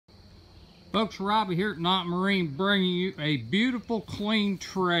Folks, Robbie here at Not Marine bringing you a beautiful clean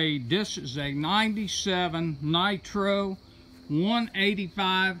trade. This is a 97 Nitro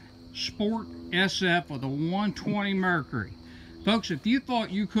 185 Sport SF with a 120 Mercury. Folks, if you thought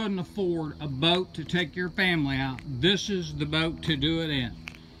you couldn't afford a boat to take your family out, this is the boat to do it in.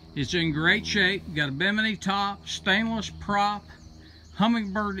 It's in great shape. Got a Bimini top, stainless prop,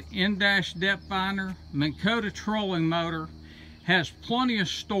 Humminbird indash depth finder, MinnKota trolling motor, has plenty of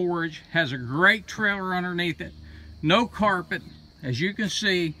storage, has a great trailer underneath it, no carpet, as you can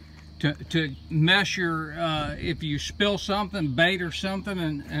see, to mess your, if you spill something, bait or something,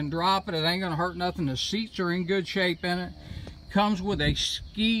 and drop it, it ain't gonna hurt nothing. The seats are in good shape in it. Comes with a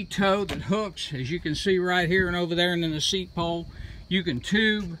ski tow that hooks, as you can see right here and over there, and then the seat pole. You can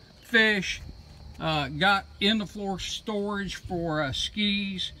tube, fish, got in the floor storage for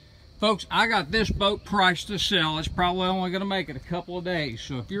skis. Folks, I got this boat priced to sell. It's probably only going to make it a couple of days.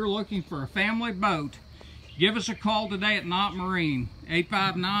 So if you're looking for a family boat, give us a call today at Not Marine,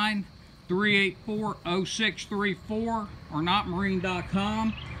 859-384-0634 or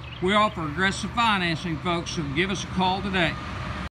notmarine.com. We offer aggressive financing, folks, so give us a call today.